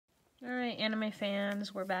Alright, anime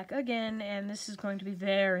fans, we're back again, and this is going to be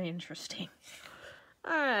very interesting.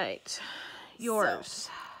 Alright, yours.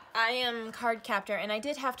 So, I am Cardcaptor, and I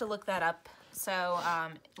did have to look that up. So,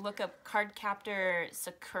 look up Cardcaptor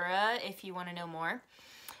Sakura if you want to know more.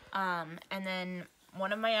 And then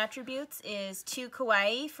one of my attributes is too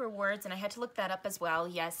kawaii for words, and I had to look that up as well.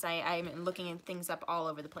 Yes, I'm looking things up all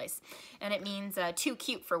over the place. And it means too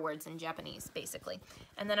cute for words in Japanese, basically.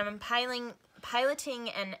 And then I'm piloting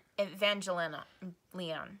an Evangelion.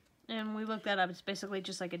 And we looked that up. It's basically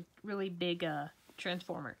just like a really big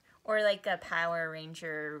transformer. Or like a Power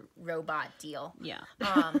Ranger robot deal. Yeah.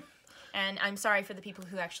 And I'm sorry for the people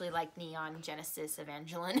who actually like Neon Genesis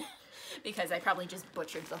Evangelion, because I probably just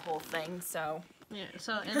butchered the whole thing, so. Yeah,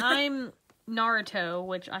 and I'm Naruto,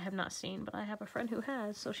 which I have not seen, but I have a friend who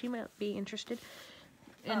has, so she might be interested.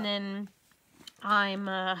 And then I'm,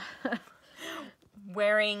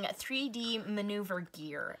 wearing 3D maneuver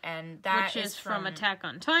gear, and that is from Attack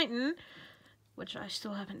on Titan, which I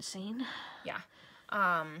still haven't seen. Yeah.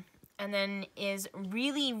 And then is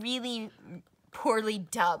really, really poorly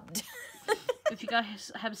dubbed. If you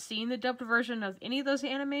guys have seen the dubbed version of any of those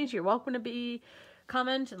animes, you're welcome to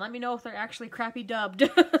comment and let me know if they're actually crappy dubbed.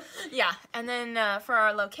 Yeah, and then for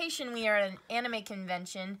our location, we are at an anime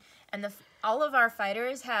convention, and all of our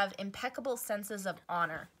fighters have impeccable senses of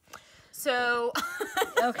honor. So...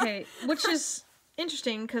 Okay, which is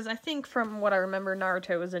interesting, because I think from what I remember,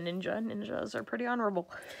 Naruto is a ninja. Ninjas are pretty honorable.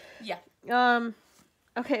 Yeah.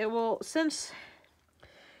 Okay, well, since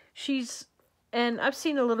she's... And I've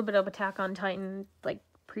seen a little bit of Attack on Titan, like,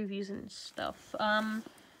 previews and stuff.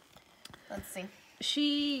 Let's see.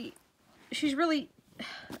 She's really...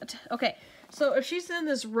 Okay, so if she's in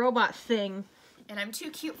this robot thing... And I'm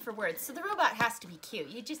too cute for words, so the robot has to be cute.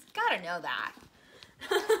 You just gotta know that.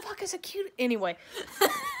 What the fuck is a cute... Anyway.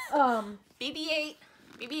 BB-8.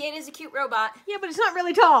 BB-8 is a cute robot. Yeah, but it's not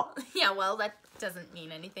really tall. Yeah, well, that doesn't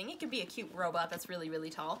mean anything. It could be a cute robot that's really, really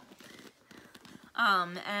tall.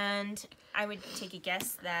 And I would take a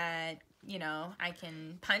guess that, you know, I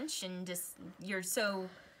can punch and just... You're so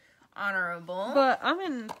honorable. But I'm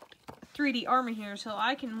in 3D armor here, so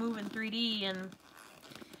I can move in 3D and...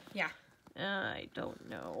 Yeah. I don't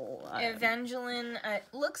know. Evangelion,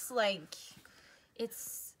 looks like...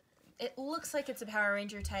 It looks like it's a Power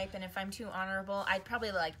Ranger type, and if I'm too honorable, I'd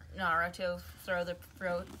probably like Naruto throw the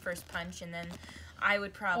first punch, and then I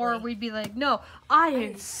would probably... Or we'd be like, no, I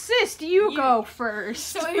insist you go first.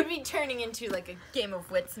 So it would be turning into like a game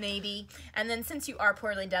of wits, maybe. And then since you are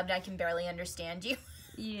poorly dubbed, I can barely understand you.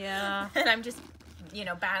 Yeah. And I'm just, you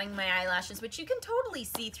know, batting my eyelashes, which you can totally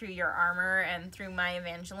see through your armor and through my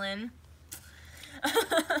Evangelion.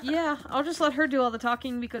 Yeah, I'll just let her do all the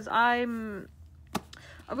talking, because I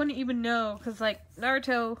wouldn't even know, because, like,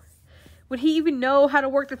 Naruto, would he even know how to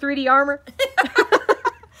work the 3D armor?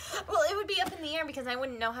 Well, it would be up in the air, because I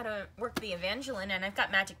wouldn't know how to work the Evangelion, and I've got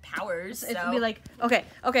magic powers, so... It'd be like,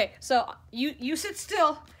 okay, so you sit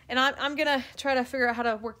still, and I'm gonna try to figure out how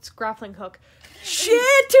to work this grappling hook.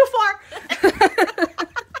 Shit, too far!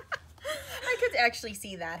 I could actually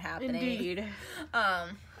see that happening. Indeed.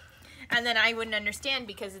 And then I wouldn't understand,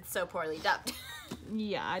 because it's so poorly dubbed.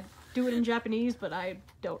 Yeah, I'd do it in Japanese, but I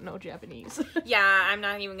don't know Japanese. Yeah, I'm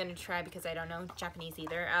not even going to try, because I don't know Japanese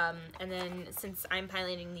either. And then, since I'm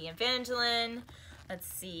piloting the Evangelion, let's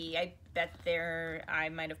see, I bet I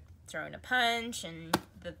might have thrown a punch, and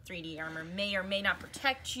the 3D armor may or may not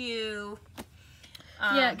protect you.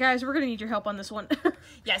 Yeah, guys, we're going to need your help on this one.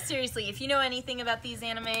 Yeah, seriously, if you know anything about these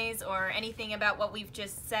animes, or anything about what we've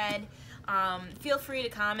just said, feel free to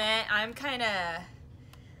comment. I'm kind of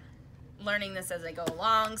learning this as I go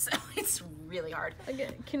along, so it's really hard.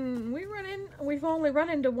 Again, can we run in? We've only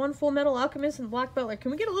run into one Full Metal Alchemist and Black Belt. Like,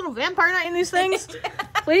 can we get a little Vampire Knight in these things?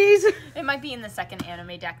 Please? It might be in the second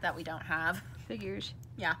anime deck that we don't have. Figures.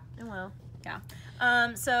 Yeah. Oh, well. Yeah.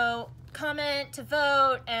 So, comment to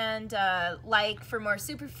vote, and like for more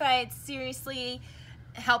Superfights. Seriously,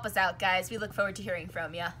 help us out, guys. We look forward to hearing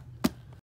from ya.